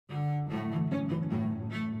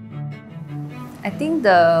I think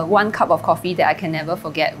the one cup of coffee that I can never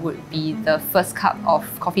forget would be the first cup of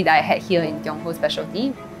coffee that I had here in Tiong Hoe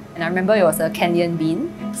Specialty. And I remember it was a Kenyan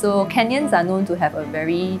bean. So Kenyans are known to have a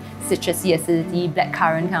very citrusy, acidity,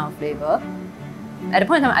 blackcurrant kind of flavour. At the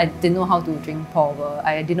point in time, I didn't know how to drink pour over.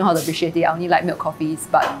 I didn't know how to appreciate it. I only like milk coffees.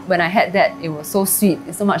 But when I had that, it was so sweet.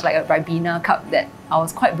 It's so much like a Ribena cup that I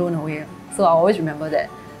was quite blown away. So I always remember that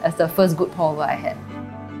as the first good pour over I had.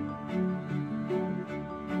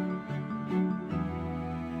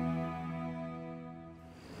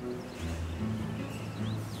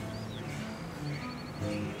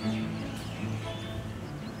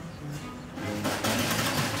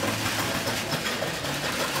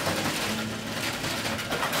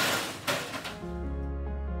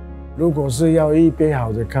如果是要一杯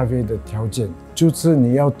好的咖啡的条件，就是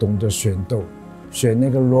你要懂得选豆，选那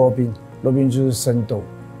个罗宾，罗宾就是生豆。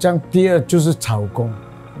这样第二就是炒工，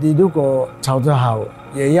你如果炒得好，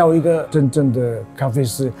也要一个真正的咖啡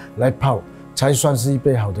师来泡，才算是一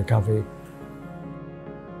杯好的咖啡。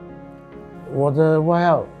我的外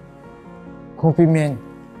号 Coffee Man，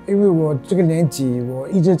 因为我这个年纪我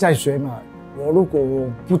一直在学嘛，如果我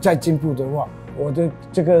不再进步的话，我的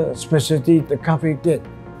这个 specialty 的咖啡店。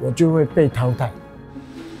我就会被淘汰。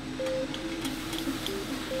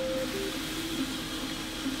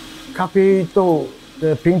咖啡豆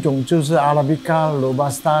的品种就是阿拉比卡、罗巴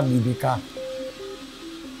斯塔、利比卡。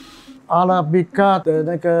阿拉比卡的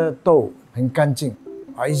那个豆很干净，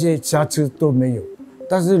一些瑕疵都没有。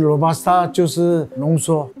但是罗巴斯塔就是浓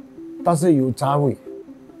缩，但是有杂味。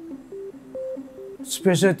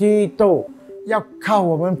Specialty 豆要靠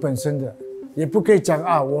我们本身的，也不可以讲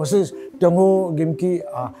啊，我是Tiong Hoe limkopi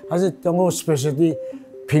还是Tiong Hoe specialty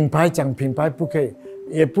品牌讲品牌不可以，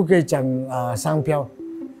也不可以讲商标，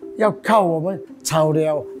要靠我们炒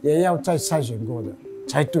料也要再筛选过的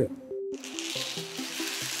才对。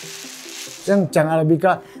像讲阿拉比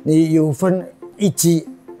卡，你有分1级、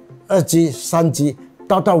2级、3级，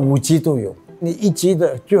到5级都有。你1级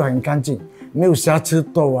的就很干净，没有瑕疵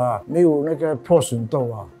豆没有那个破损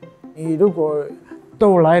豆你如果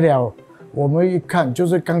豆来了。我们一看，就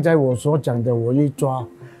是刚才我所讲的，我一抓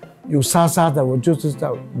有沙沙的，我就知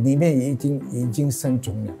道里面已经生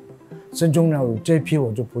虫了。生虫了，这批我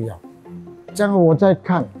就不要。这样我再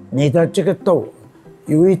看你的这个豆，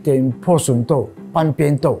有一点破损豆、半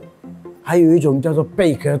边豆，还有一种叫做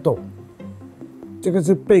贝壳豆，这个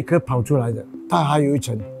是贝壳跑出来的，它还有一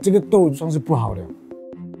层，这个豆算是不好了。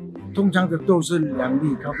通常的豆是2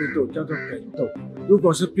粒咖啡豆，叫做梗豆。如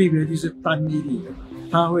果是必别粒是单一粒的。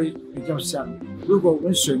它会比较香。如果我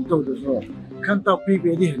们选豆的时候，看到批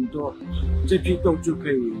别粒很多，这批豆就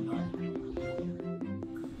可以买。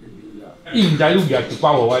伊唔知路也就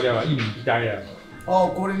挂我外了嘛，伊唔知啊。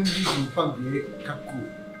可能你是放别较久。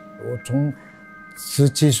我从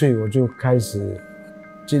17岁我就开始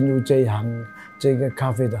进入这一行，这个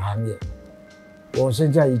咖啡的行业。我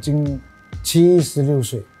现在已经76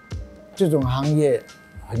岁，这种行业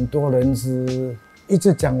很多人是一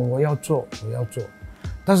直讲我要做，我要做。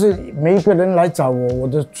但是每一个人来找我，我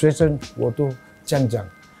的学生我都这样讲，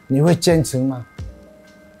你会坚持吗？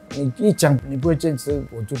你一讲你不会坚持，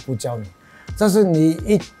我就不教你。但是你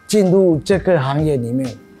一进入这个行业里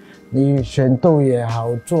面，你选豆也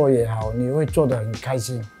好，做也好，你会做得很开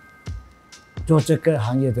心。做这个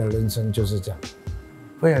行业的人生就是这样，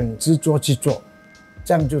会很执着去做，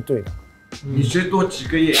这样就对了。你学多几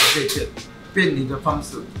个月，你可以变你的方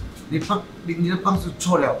式。你的方式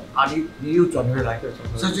错了你又转回来，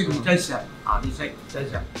甚至你在想你在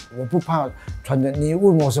想。我不怕传承，你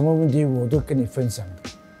问我什么问题，我都跟你分享的。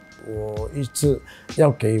我一直要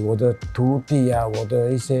给我的徒弟我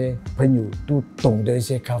的一些朋友都懂得一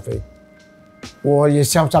些咖啡。我也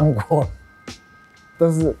嚣张过，但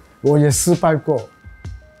是我也失败过。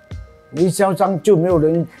你一嚣张就没有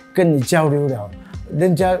人跟你交流了。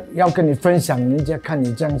人家要跟你分享，人家看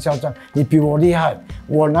你这样嚣张，你比我厉害，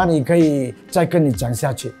我哪里可以再跟你讲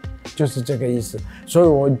下去？就是这个意思。所以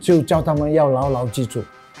我就叫他们要牢牢记住。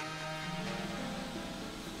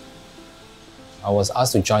I was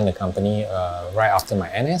asked to join the company right after my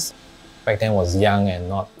NS. Back then, I was young and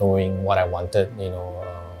not knowing what I wanted,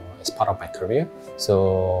 as part of my career.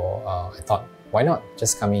 So I thought, why not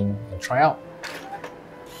just come in and try out?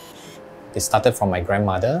 It started from my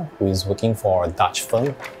grandmother, who is working for a Dutch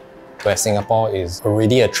firm, where Singapore is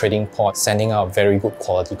already a trading port, sending out very good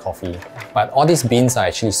quality coffee. But all these beans are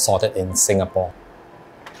actually sorted in Singapore.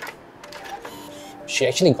 She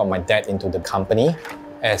actually got my dad into the company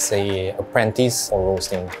as an apprentice for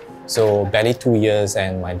roasting. So barely 2 years,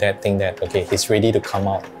 and my dad think that, okay, he's ready to come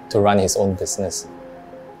out to run his own business.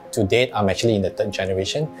 To date, I'm actually in the 3rd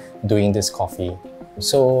generation doing this coffee.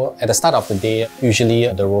 So at the start of the day, usually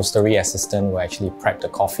the roastery assistant will actually prep the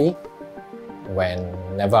coffee.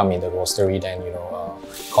 Whenever I'm in the roastery, then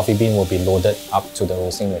coffee bean will be loaded up to the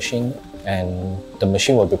roasting machine, and the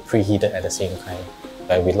machine will be preheated at the same time.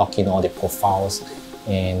 We lock in all the profiles,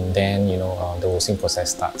 and then the roasting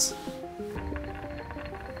process starts.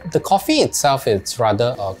 The coffee itself is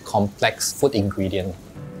rather a complex food ingredient.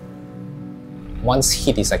 Once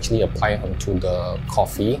heat is actually applied onto the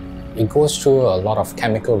coffee, it goes through a lot of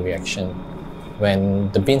chemical reaction.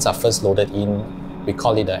 When the beans are first loaded in, we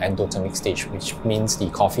call it the endothermic stage, which means the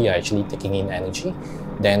coffee are actually taking in energy.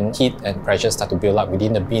 Then heat and pressure start to build up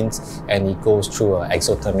within the beans, and it goes through an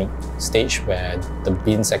exothermic stage where the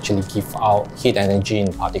beans actually give out heat energy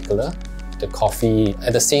in particular. The coffee,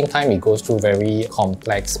 at the same time, it goes through very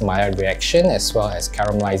complex Maillard reaction as well as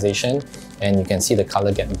caramelization, and you can see the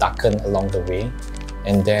color get darkened along the way.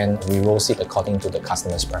 And then we roast it according to the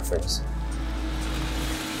customer's preference.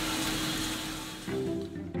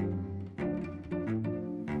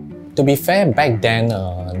 To be fair, back then,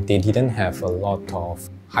 they didn't have a lot of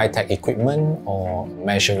high-tech equipment or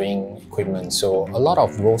measuring equipment. So a lot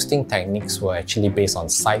of roasting techniques were actually based on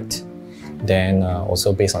sight, then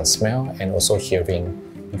also based on smell and also hearing.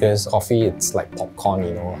 Because coffee, it's like popcorn,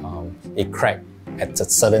 it cracks at a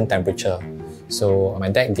certain temperature. So my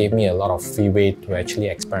dad gave me a lot of freeway to actually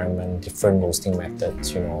experiment different roasting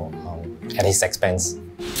methods, at his expense.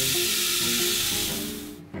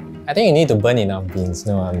 I think you need to burn enough beans.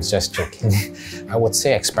 No, I'm just joking. I would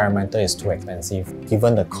say experimental is too expensive,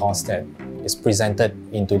 given the cost that is presented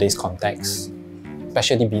in today's context.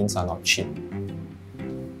 Specialty beans are not cheap.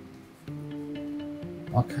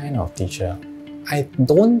 What kind of teacher? I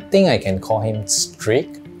don't think I can call him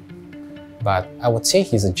strict, but I would say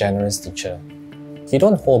he's a generous teacher. He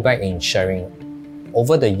don't hold back in sharing.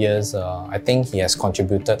 Over the years, I think he has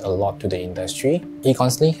contributed a lot to the industry. He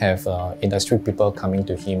constantly have industry people coming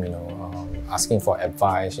to him, asking for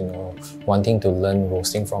advice, wanting to learn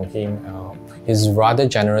roasting from him. He's rather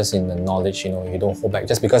generous in the knowledge, he don't hold back.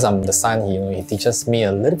 Just because I'm the son, he teaches me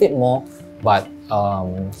a little bit more, but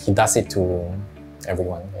he does it to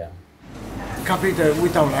everyone. Yeah. 咖啡的味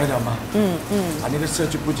道来了嘛，那个色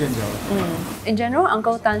就不见掉了。In general,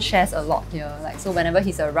 Uncle Tan shares a lot here. So whenever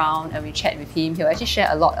he's around and we chat with him, he'll actually share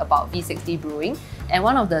a lot about V60 brewing. And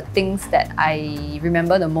one of the things that I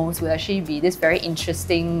remember the most will actually be this very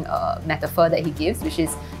interesting metaphor that he gives, which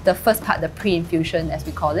is the first part, the pre-infusion as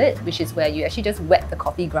we call it, which is where you actually just wet the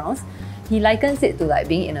coffee grounds. He likens it to like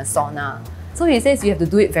being in a sauna. So he says you have to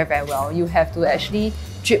do it very, very well. You have to actually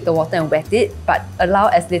drip the water and wet it, but allow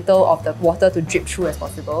as little of the water to drip through as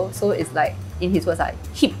possible. So it's like, in his words, like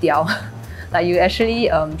hip diao. Like you actually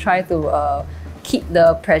try to keep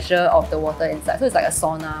the pressure of the water inside. So it's like a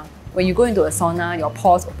sauna. When you go into a sauna, your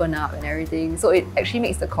pores open up and everything. So it actually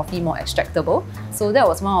makes the coffee more extractable. So that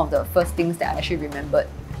was one of the first things that I actually remembered.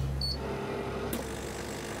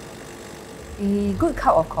 A good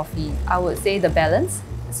cup of coffee, I would say the balance.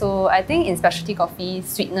 So I think in specialty coffee,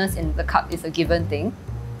 sweetness in the cup is a given thing.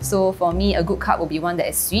 So for me, a good cup will be one that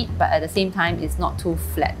is sweet, but at the same time, it's not too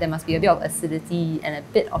flat. There must be a bit of acidity and a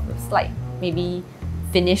bit of a slight, maybe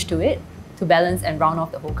finish to it to balance and round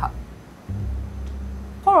off the whole cup.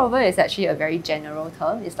 Pour over is actually a very general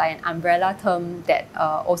term. It's like an umbrella term that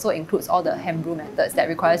also includes all the hand brew methods that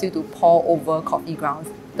requires you to pour over coffee grounds.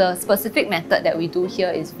 The specific method that we do here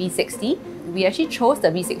is V60. We actually chose the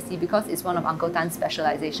V60 because it's one of Uncle Tan's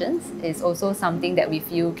specializations. It's also something that we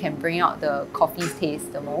feel can bring out the coffee's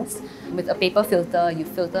taste the most. With a paper filter, you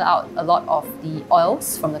filter out a lot of the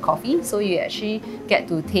oils from the coffee, so you actually get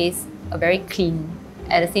to taste a very clean,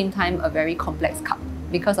 at the same time, a very complex cup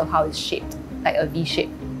because of how it's shaped, like a V shape.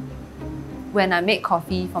 When I make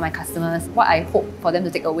coffee for my customers, what I hope for them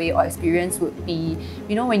to take away or experience would be,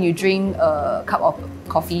 when you drink a cup of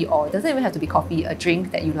coffee, or it doesn't even have to be coffee, a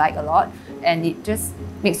drink that you like a lot, and it just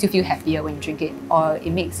makes you feel happier when you drink it, or it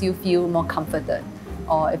makes you feel more comforted,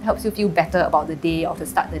 or it helps you feel better about the day or to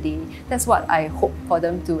start the day. That's what I hope for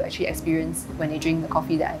them to actually experience when they drink the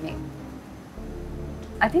coffee that I make.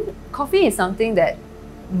 I think coffee is something that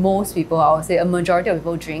most people, I would say a majority of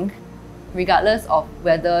people drink, regardless of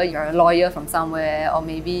whether you're a lawyer from somewhere or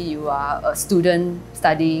maybe you are a student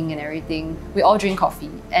studying and everything. We all drink coffee,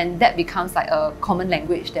 and that becomes like a common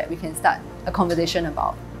language that we can start a conversation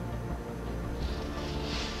about.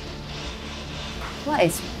 What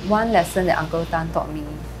is one lesson that Uncle Tan taught me?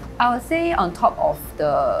 I would say on top of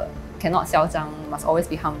the cannot 嚣张, must always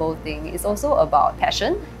be humble thing, it's also about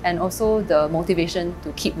passion and also the motivation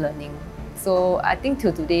to keep learning. So I think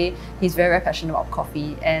till today, he's very, very passionate about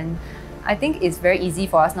coffee, and I think it's very easy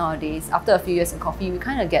for us nowadays. After a few years in coffee, we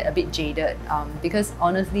kind of get a bit jaded because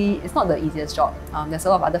honestly, it's not the easiest job. There's a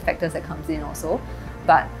lot of other factors that comes in also.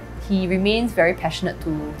 But he remains very passionate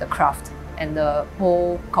to the craft and the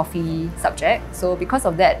whole coffee subject. So because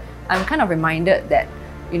of that, I'm kind of reminded that,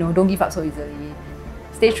 you know, don't give up so easily.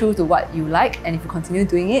 Stay true to what you like, and if you continue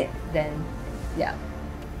doing it, then yeah.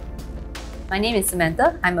 My name is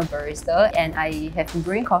Samantha. I'm a barista and I have been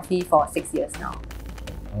brewing coffee for 6 years now.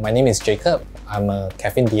 My name is Jacob. I'm a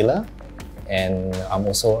caffeine dealer and I'm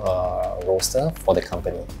also a roaster for the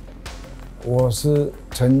company. 我是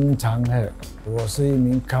陈长鹤，我是一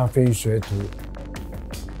名咖啡学徒。